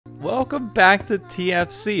Welcome back to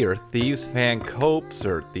TFC, or Thieves Fan Copes,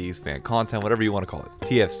 or Thieves Fan Content, whatever you want to call it,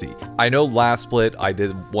 TFC. I know last split I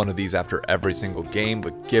did one of these after every single game,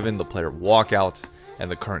 but given the player walkout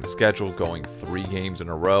and the current schedule going 3 games in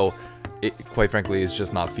a row, it quite frankly is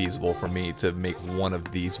just not feasible for me to make one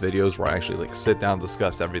of these videos where I actually sit down,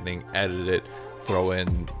 discuss everything, edit it, throw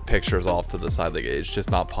in pictures off to the side. It's just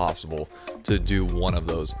not possible to do one of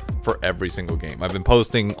those for every single game. I've been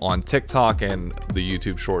posting on TikTok and the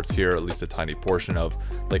YouTube shorts here, at least a tiny portion of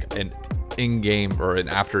an in-game or an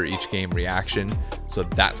after each game reaction, so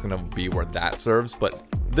that's gonna be where that serves. But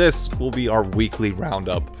this will be our weekly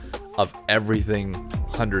roundup of everything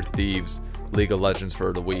 100 Thieves League of Legends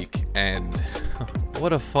for the week, and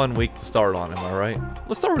what a fun week to start on, am I right?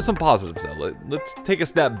 Let's start with some positives though. Let's take a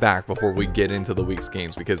step back before we get into the week's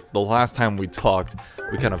games, because the last time we talked,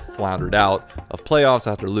 we kind of floundered out of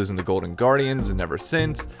playoffs after losing the Golden Guardians, and ever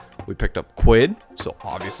since, we picked up Quid, so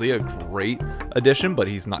obviously a great addition, but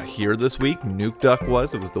he's not here this week. Nuke Duck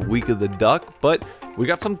was. It was the week of the duck, but we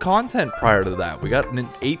got some content prior to that. We got an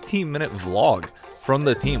 18-minute vlog from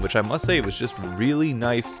the team, which I must say was just really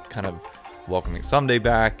nice, kind of welcoming Someday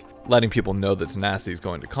back, letting people know that Tenacity is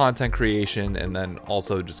going to content creation, and then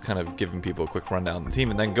also just kind of giving people a quick rundown of the team,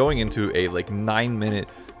 and then going into a 9-minute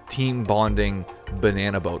team bonding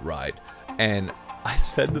banana boat ride. And I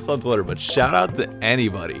said this on Twitter, but shout out to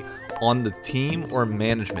anybody on the team or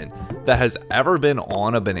management that has ever been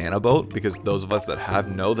on a banana boat, because those of us that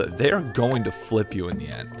have know that they are going to flip you in the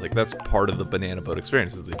end. That's part of the banana boat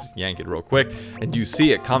experience, is they just yank it real quick and you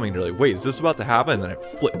see it coming. You're like, wait, is this about to happen? And then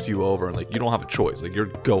it flips you over, and you don't have a choice. You're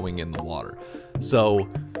going in the water. So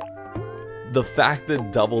the fact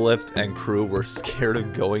that Double Lift and crew were scared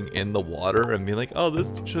of going in the water and being like, oh,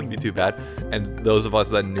 this shouldn't be too bad, and those of us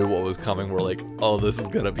that knew what was coming were like, oh, this is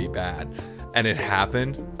gonna be bad, and it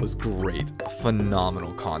happened, was great.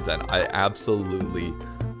 Phenomenal content. I absolutely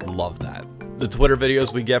love that. The Twitter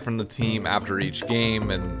videos we get from the team after each game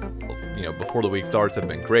and before the week starts have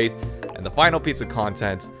been great. And the final piece of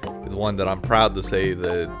content is one that I'm proud to say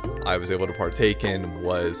that I was able to partake in,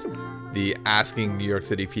 was the asking New York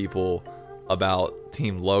City people about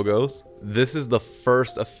team logos. This is the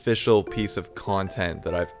first official piece of content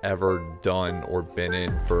that I've ever done or been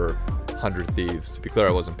in for 100 Thieves. To be clear,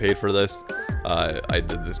 I wasn't paid for this. I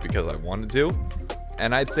did this because I wanted to,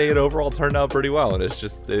 and I'd say it overall turned out pretty well. And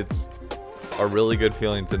it's a really good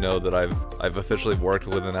feeling to know that I've officially worked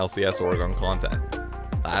with an LCS org on content.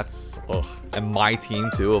 That's and my team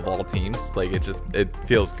too, of all teams. It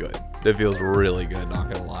feels good. It feels really good,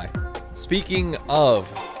 not gonna lie. Speaking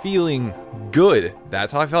of feeling good,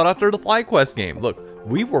 that's how I felt after the FlyQuest game. Look,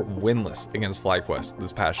 we were winless against FlyQuest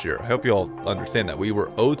this past year. I hope you all understand that. We were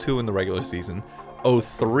 0-2 in the regular season,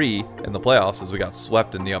 0-3 in the playoffs as we got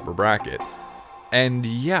swept in the upper bracket. And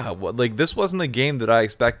yeah, this wasn't a game that I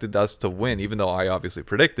expected us to win, even though I obviously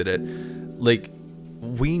predicted it.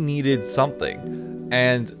 We needed something,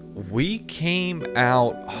 and we came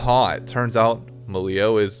out hot. Turns out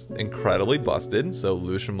Malio is incredibly busted, so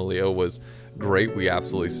Lucian Malio was great. We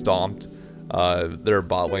absolutely stomped their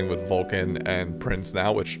bot lane with Vulcan and Prince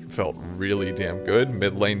now, which felt really damn good.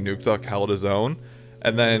 Mid lane Nuke Duck held his own,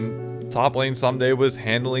 and then top lane Someday was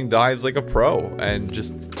handling dives like a pro and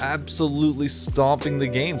just absolutely stomping the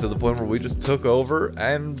game to the point where we just took over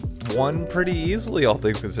and won pretty easily, all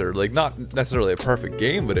things considered. Not necessarily a perfect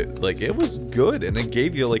game, but it was good, and it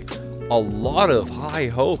gave you a lot of high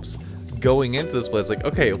hopes going into this place.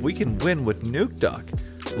 Okay, if we can win with Nuke Duck,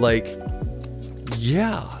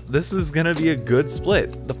 yeah, this is gonna be a good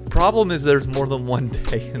split. The problem is there's more than one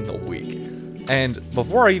day in the week. And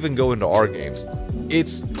before I even go into our games,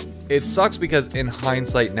 it sucks because in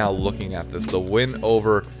hindsight now, looking at this, the win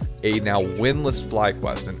over a now winless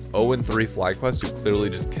FlyQuest, an 0-3 FlyQuest who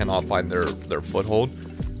clearly just cannot find their foothold,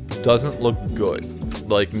 doesn't look good.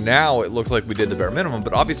 Now it looks like we did the bare minimum,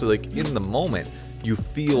 but obviously in the moment you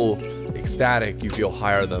feel ecstatic, you feel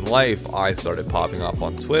higher than life. I started popping off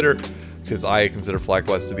on Twitter because I consider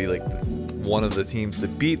FlyQuest to be one of the teams to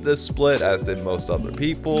beat this split, as did most other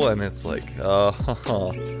people, and it's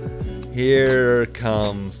here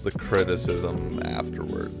comes the criticism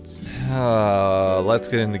afterwards. Let's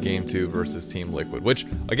get into game 2 versus Team Liquid, which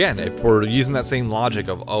again, if we're using that same logic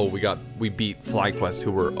of, oh, we beat FlyQuest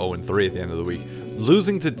who were 0-3 at the end of the week,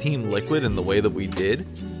 losing to Team Liquid in the way that we did,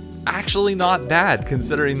 actually not bad,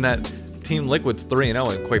 considering that Team Liquid's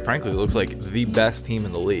 3-0 and quite frankly looks like the best team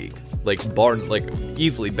in the league.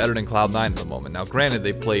 Easily better than Cloud9 at the moment. Now granted,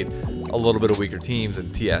 they played a little bit of weaker teams in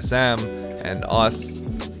TSM and us,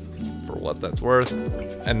 for what that's worth,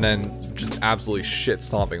 and then just absolutely shit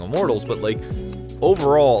stomping Immortals, but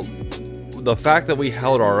overall the fact that we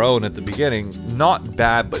held our own at the beginning, not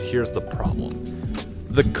bad, but here's the problem.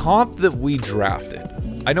 The comp that we drafted,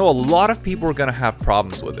 I know a lot of people are going to have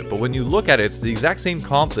problems with it, but when you look at it, it's the exact same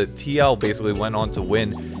comp that TL basically went on to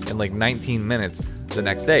win in like 19 minutes the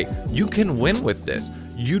next day. You can win with this.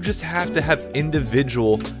 You just have to have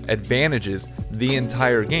individual advantages the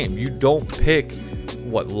entire game. You don't pick,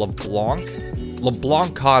 what, LeBlanc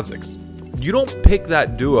Kha'Zix. You don't pick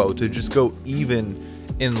that duo to just go even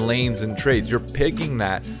in lanes and trades. You're picking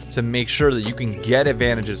that to make sure that you can get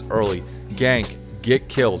advantages early, gank, get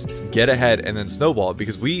kills, get ahead, and then snowball.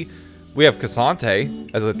 Because we have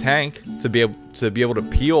Cassante as a tank to be able to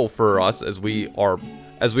peel for us as we are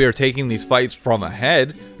taking these fights from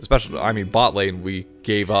ahead. Especially, I mean, bot lane, we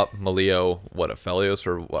gave up Malio, what, Aphelios,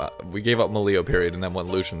 or what? We gave up Malio, period, and then went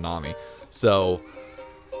Lucian Nami. So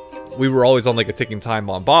we were always on like a ticking time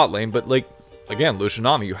on bot lane, but like, again, Lucian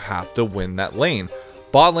Nami, you have to win that lane.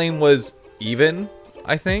 Bot lane was even,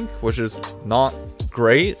 I think, which is not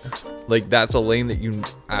great. Like, that's a lane that you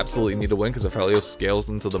absolutely need to win because Aphelios scales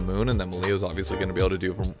them to the moon, and then Malio's obviously going to be able to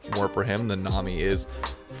do more for him than Nami is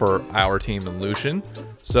for our team and Lucian.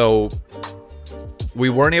 So we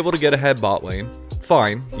weren't able to get ahead bot lane.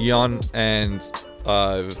 Fine. Yeon and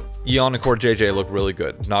Core JJ look really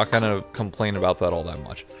good. Not gonna complain about that all that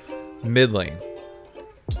much. Mid lane,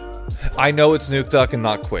 I know it's Nuke Duck and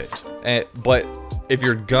not Quid, but if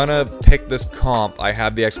you're gonna pick this comp, I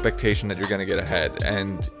have the expectation that you're gonna get ahead,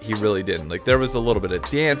 and he really didn't. Like, there was a little bit of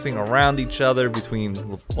dancing around each other between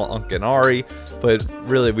LeBlanc and Ahri, but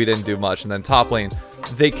really we didn't do much. And then top lane,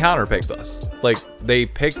 they counterpicked us. Like, they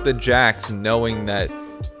picked the Jax knowing that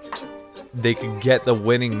they could get the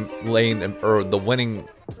winning lane, or the winning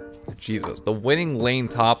lane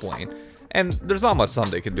top lane. And there's not much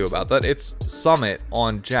Sunday can do about that. It's Summit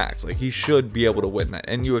on Jax. Like, he should be able to win that,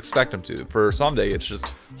 and you expect him to. For Sunday, it's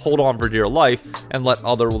just hold on for dear life and let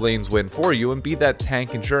other lanes win for you and be that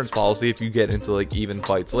tank insurance policy if you get into like even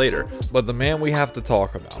fights later. But the man we have to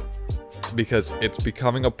talk about, because it's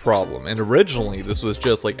becoming a problem. And originally, this was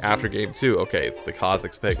just like after game 2, okay, it's the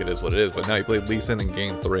Kha'Zix pick, it is what it is. But now he played Lee Sin in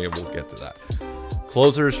game 3, and we'll get to that.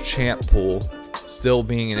 Closer's champ pool still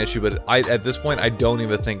being an issue, but at this point, I don't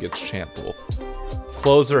even think it's champ pool.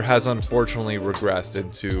 Closer has unfortunately regressed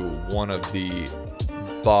into one of the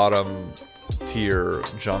bottom tier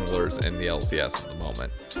junglers in the LCS at the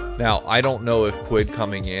moment. Now, I don't know if Quid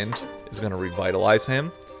coming in is going to revitalize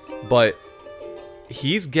him, but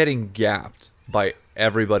he's getting gapped by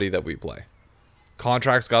everybody that we play.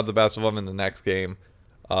 Contracts got the best of him in the next game.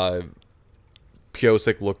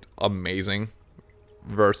 Pyosik looked amazing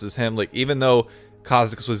versus him. Like, even though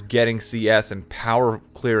Kha'Zix was getting CS and power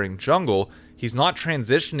clearing jungle, he's not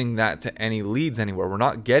transitioning that to any leads anywhere. We're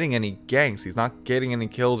not getting any ganks. He's not getting any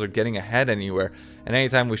kills or getting ahead anywhere. And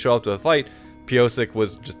anytime we show up to a fight, Pyosik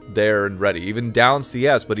was just there and ready. Even down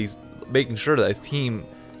CS, but he's making sure that his team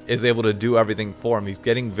is able to do everything for him. He's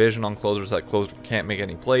getting vision on Closer so that Closer can't make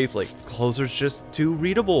any plays. Like, Closer's just too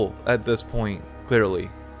readable at this point, clearly.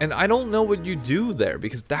 And I don't know what you do there,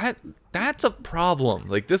 because that's a problem.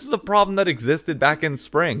 Like, this is a problem that existed back in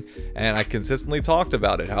spring, and I consistently talked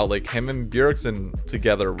about it, how like him and Bjergsen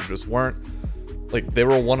together just weren't, like, they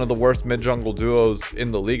were one of the worst mid-jungle duos in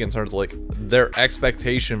the league in terms of like their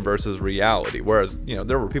expectation versus reality. Whereas, you know,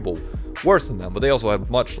 there were people worse than them, but they also had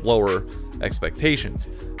much lower expectations.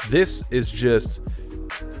 This is just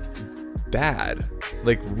bad,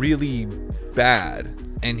 like really bad,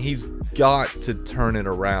 and he's got to turn it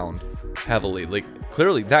around heavily. Like,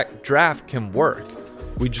 clearly that draft can work.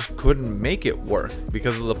 We just couldn't make it work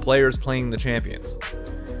because of the players playing the champions.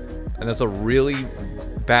 And that's a really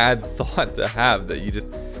bad thought to have, that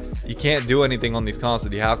you can't do anything on these comps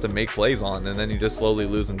that you have to make plays on, and then you just slowly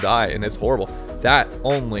lose and die, and it's horrible. That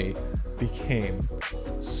only became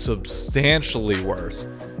substantially worse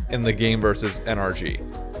in the game versus NRG.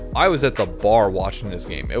 I was at the bar watching this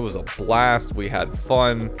game. It was a blast. We had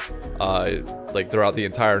fun like throughout the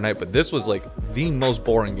entire night, but this was like the most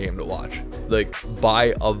boring game to watch, like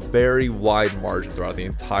by a very wide margin throughout the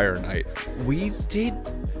entire night. We did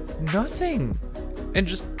nothing and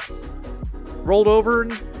just rolled over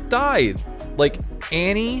and died. Like,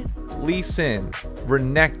 Annie, Lee Sin,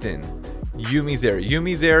 Renekton, Yuumi Zeri.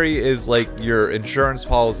 Yuumi Zeri is like your insurance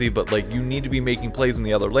policy, but like you need to be making plays in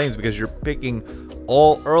the other lanes because you're picking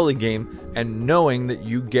all early game and knowing that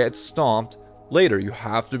you get stomped later. You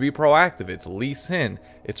have to be proactive. It's Lee Sin,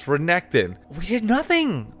 it's Renekton. We did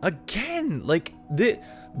nothing again. Like,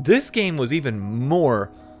 this game was even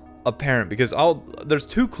more apparent because there's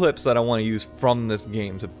two clips that I want to use from this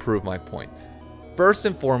game to prove my point. First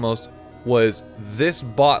and foremost was this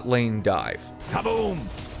bot lane dive. Kaboom!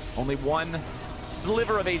 Only one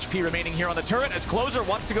sliver of HP remaining here on the turret as Closer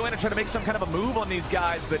wants to go in and try to make some kind of a move on these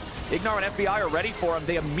guys, but Ignar and FBI are ready for him.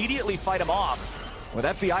 They immediately fight him off. With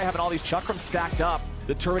FBI having all these chakrams stacked up,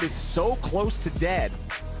 the turret is so close to dead.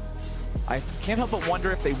 I can't help but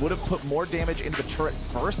wonder if they would have put more damage into the turret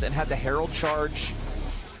first and had the Herald charge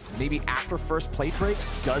maybe after first plate breaks.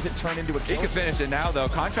 Does it turn into a kill? He can finish it now, though.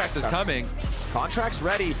 Contracts is coming. Contract's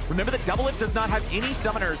ready. Remember that Doublelift does not have any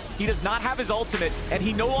summoners. He does not have his ultimate, and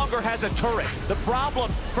he no longer has a turret. The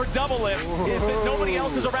problem for Doublelift is that nobody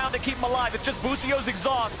else is around to keep him alive. It's just Busio's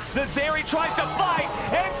exhaust. The Zeri tries to fight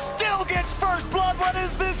and still gets first blood. What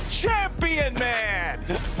is this champion, man?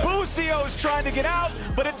 Busio's trying to get out,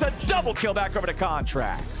 but it's a double kill back over to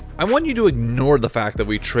Contracts. I want you to ignore the fact that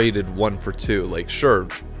we traded 1 for 2. Like, sure,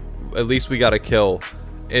 at least we got a kill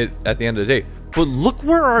at the end of the day. But look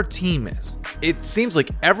where our team is. It seems like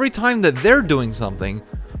every time that they're doing something,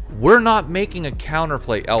 we're not making a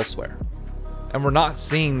counterplay elsewhere. And we're not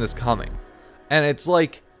seeing this coming. And it's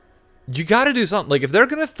like, you got to do something. Like, if they're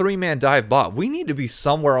going to 3-man dive bot, we need to be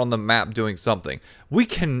somewhere on the map doing something. We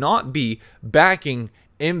cannot be backing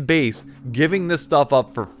in base, giving this stuff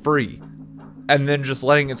up for free, and then just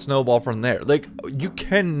letting it snowball from there. Like, you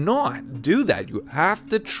cannot do that. You have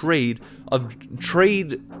to trade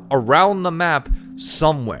around the map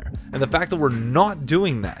somewhere. And the fact that we're not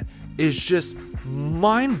doing that is just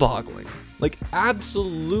mind-boggling. Like,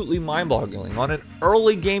 absolutely mind-boggling on an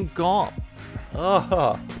early game comp.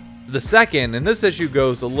 The second, and this issue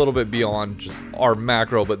goes a little bit beyond just our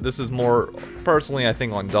macro, but this is more personally, I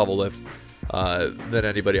think, on Doublelift than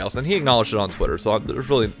anybody else, and he acknowledged it on Twitter, so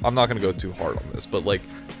I'm not going to go too hard on this, but like,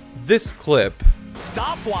 this clip...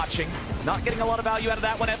 Stop watching. Not getting a lot of value out of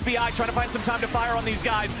that one. FBI trying to find some time to fire on these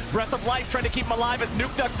guys. Breath of Life trying to keep them alive as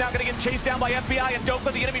Nuke Duck's now going to get chased down by FBI and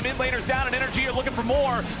Dokla. The enemy mid laner's down and Energy are looking for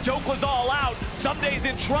more. Dokla's all out. Sunday's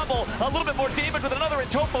in trouble. A little bit more damage with another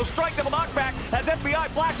Intofo strike double knockback as FBI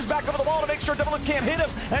flashes back over the wall to make sure Doublelift can't hit him.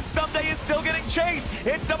 And Sunday is still getting chased.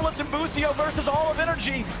 It's Doublelift and Busio versus all of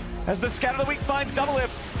Energy as the Scout of the Week finds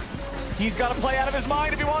Doublelift. He's got to play out of his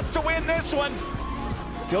mind if he wants to win this one.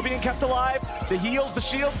 Still being kept alive. The heals, the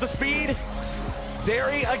shields, the speed.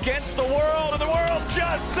 Zeri against the world, and the world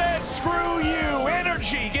just said, screw you.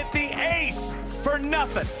 Energy get the ace for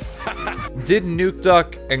nothing. Did Nuke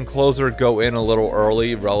Duck and Closer go in a little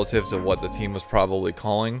early relative to what the team was probably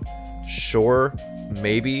calling? Sure,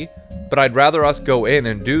 maybe. But I'd rather us go in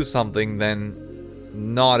and do something than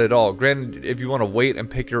not at all. Granted, if you want to wait and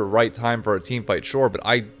pick your right time for a team fight, sure, but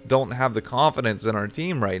I don't have the confidence in our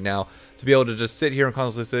team right now to be able to just sit here and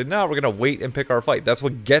constantly say, no, we're going to wait and pick our fight. That's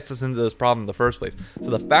what gets us into this problem in the first place.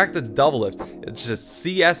 So the fact that Doublelift is just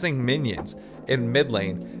CSing minions in mid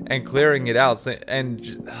lane and clearing it out, and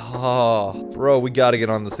just, oh, bro, we got to get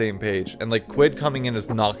on the same page. And like, Quid coming in is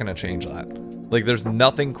not going to change that. Like, there's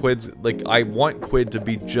nothing Quid's, like, I want Quid to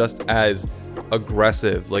be just as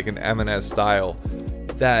aggressive, like an M&S style,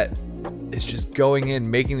 that is just going in,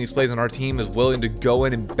 making these plays, and our team is willing to go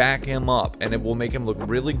in and back him up, and it will make him look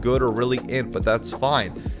really good or really in, but that's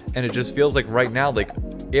fine. And it just feels like right now, like,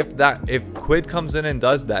 if Quid comes in and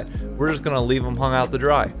does that, we're just gonna leave him hung out to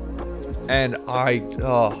dry. And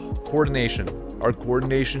coordination. Our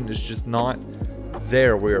coordination is just not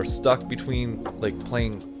there. We are stuck between like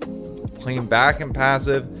playing back and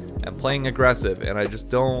passive and playing aggressive, and I just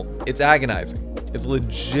don't. It's agonizing. It's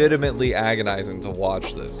legitimately agonizing to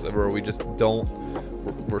watch this, where we just don't.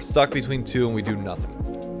 We're stuck between two and we do nothing,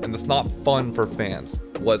 and it's not fun for fans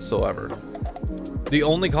whatsoever. The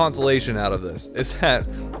only consolation out of this is that,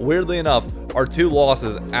 weirdly enough, our 2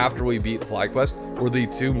 losses after we beat FlyQuest were the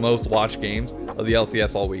 2 most watched games of the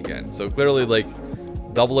LCS all weekend. So clearly, like,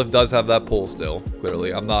 Doublelift does have that pull still.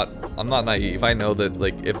 Clearly, I'm not naive. I know that,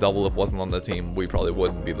 like, if Doublelift wasn't on the team, we probably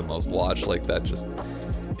wouldn't be the most watched. Like, that just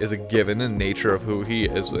is a given in nature of who he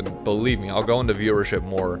is. And believe me, I'll go into viewership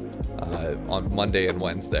more on Monday and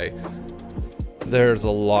Wednesday. There's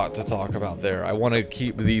a lot to talk about there. I want to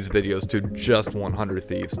keep these videos to just 100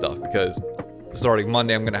 Thieves stuff, because starting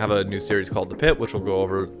Monday, I'm going to have a new series called The Pit, which will go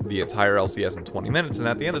over the entire LCS in 20 minutes, and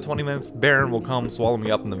at the end of 20 minutes, Baron will come, swallow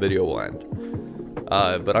me up, and the video will end.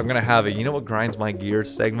 But I'm going to have a, you know what grinds my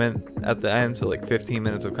gears segment at the end, so like 15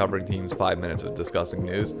 minutes of covering teams, 5 minutes of discussing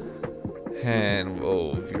news, and,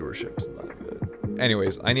 oh, viewership's not good.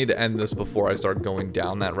 Anyways, I need to end this before I start going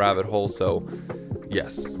down that rabbit hole, so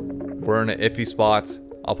yes. We're in an iffy spot.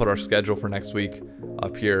 I'll put our schedule for next week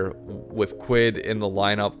up here with Quid in the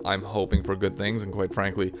lineup. I'm hoping for good things, and quite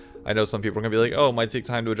frankly, I know some people are gonna be like, oh, it might take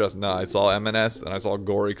time to adjust. No, I saw M&S and I saw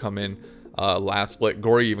Gory come in last split.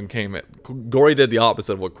 Gory even came at... Gory did the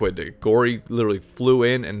opposite of what Quid did. Gory literally flew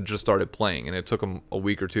in and just started playing, and it took him a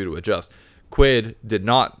week or two to adjust. Quid did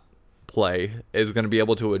not play, is going to be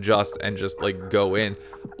able to adjust and just, like, go in.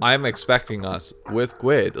 I'm expecting us, with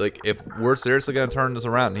Quid, like, if we're seriously going to turn this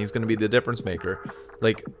around, and he's going to be the difference maker,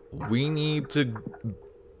 like, we need to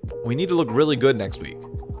look really good next week.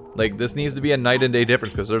 Like, this needs to be a night and day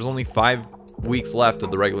difference, because there's only 5 weeks left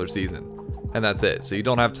of the regular season. And that's it. So you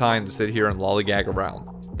don't have time to sit here and lollygag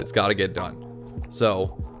around. It's got to get done.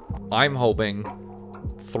 So I'm hoping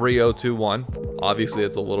 3-0-2-1. Obviously,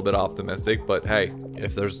 it's a little bit optimistic, but hey,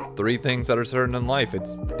 if there's 3 things that are certain in life,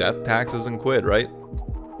 it's death, taxes, and Quid, right?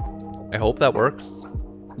 I hope that works.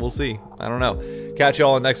 We'll see. I don't know. Catch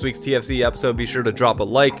y'all on next week's TFC episode. Be sure to drop a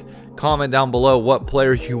like. Comment down below what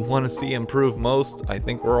player you want to see improve most. I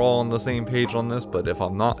think we're all on the same page on this, but if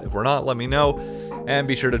we're not, let me know. And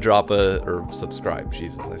be sure to drop or subscribe.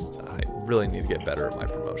 Jesus, I really need to get better at my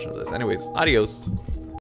promotion of this. Anyways, adios.